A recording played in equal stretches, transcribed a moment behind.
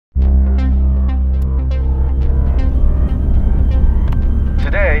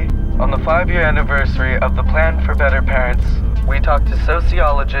5-year anniversary of the Plan for Better Parents, we talked to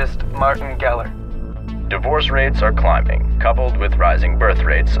sociologist Martin Geller. Divorce rates are climbing, coupled with rising birth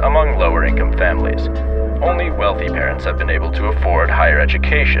rates among lower-income families. Only wealthy parents have been able to afford higher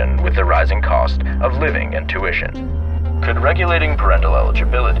education with the rising cost of living and tuition. Could regulating parental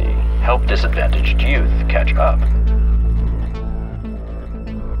eligibility help disadvantaged youth catch up?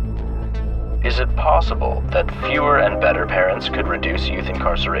 Is it possible that fewer and better parents could reduce youth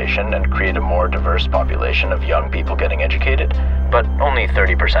incarceration and create a more diverse population of young people getting educated? But only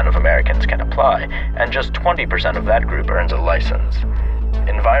 30% of Americans can apply, and just 20% of that group earns a license.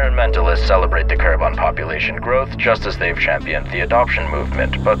 Environmentalists celebrate the curve on population growth just as they've championed the adoption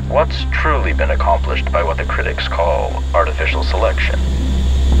movement, but what's truly been accomplished by what the critics call artificial selection?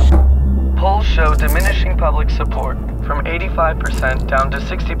 Polls show diminishing public support, from 85% down to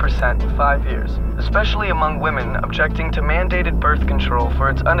 60% in 5 years, especially among women objecting to mandated birth control for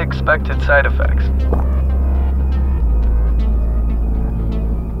its unexpected side effects.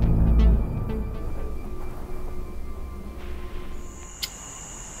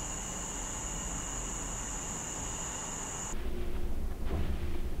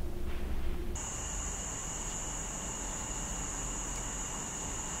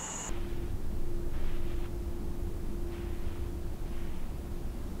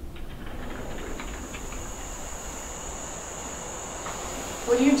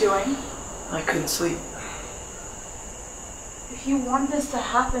 What are you doing? I couldn't sleep. If you want this to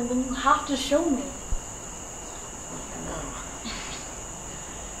happen, then you have to show me. No.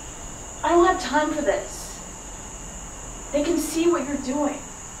 I don't have time for this. They can see what you're doing.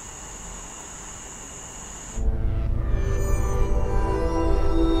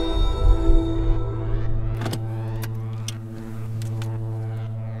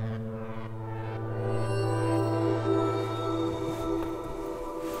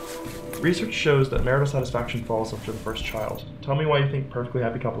 Research shows that marital satisfaction falls after the first child. Tell me why you think perfectly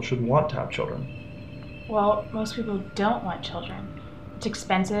happy couples should want to have children. Well, most people don't want children. It's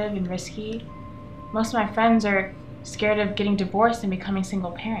expensive and risky. Most of my friends are scared of getting divorced and becoming single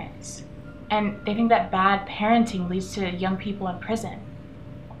parents. And they think that bad parenting leads to young people in prison.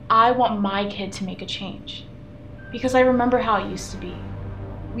 I want my kid to make a change. Because I remember how it used to be.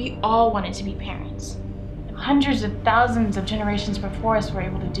 We all wanted to be parents. And hundreds of thousands of generations before us were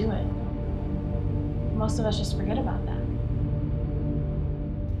able to do it. Most of us just forget about that.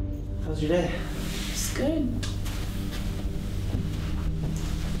 How's your day? It's good.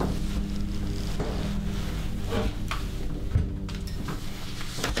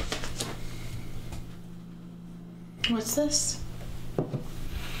 What's this?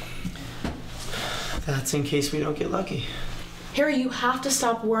 That's in case we don't get lucky. Harry, you have to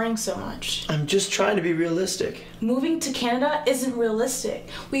stop worrying so much. I'm just trying to be realistic. Moving to Canada isn't realistic.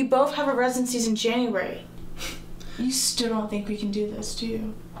 We both have our residencies in January. You still don't think we can do this, do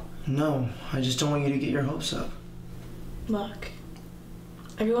you? No, I just don't want you to get your hopes up. Look,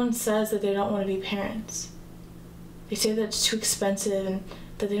 everyone says that they don't want to be parents. They say that it's too expensive and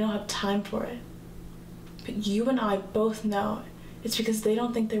that they don't have time for it. But you and I both know it's because they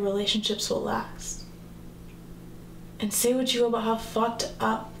don't think their relationships will last. And say what you will about how fucked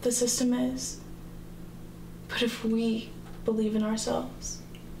up the system is, but if we believe in ourselves,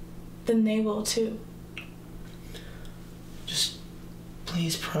 then they will too. Just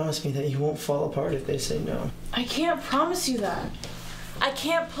please promise me that you won't fall apart if they say no. I can't promise you that. I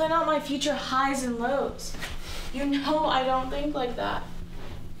can't plan out my future highs and lows. You know I don't think like that.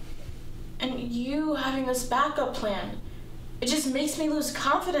 And you having this backup plan, it just makes me lose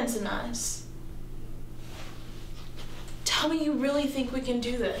confidence in us. Tell me you really think we can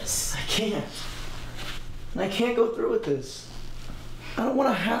do this. I can't. And I can't go through with this. I don't want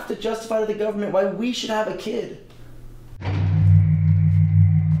to have to justify to the government why we should have a kid.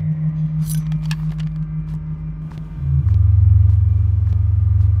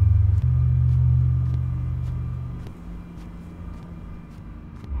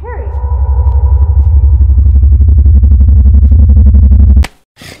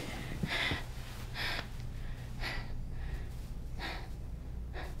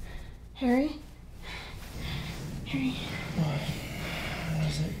 Harry? Harry? What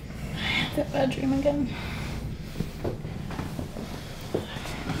is it? I had that bad dream again.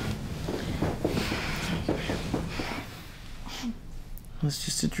 It was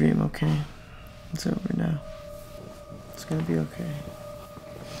just a dream, okay? It's over now. It's gonna be okay.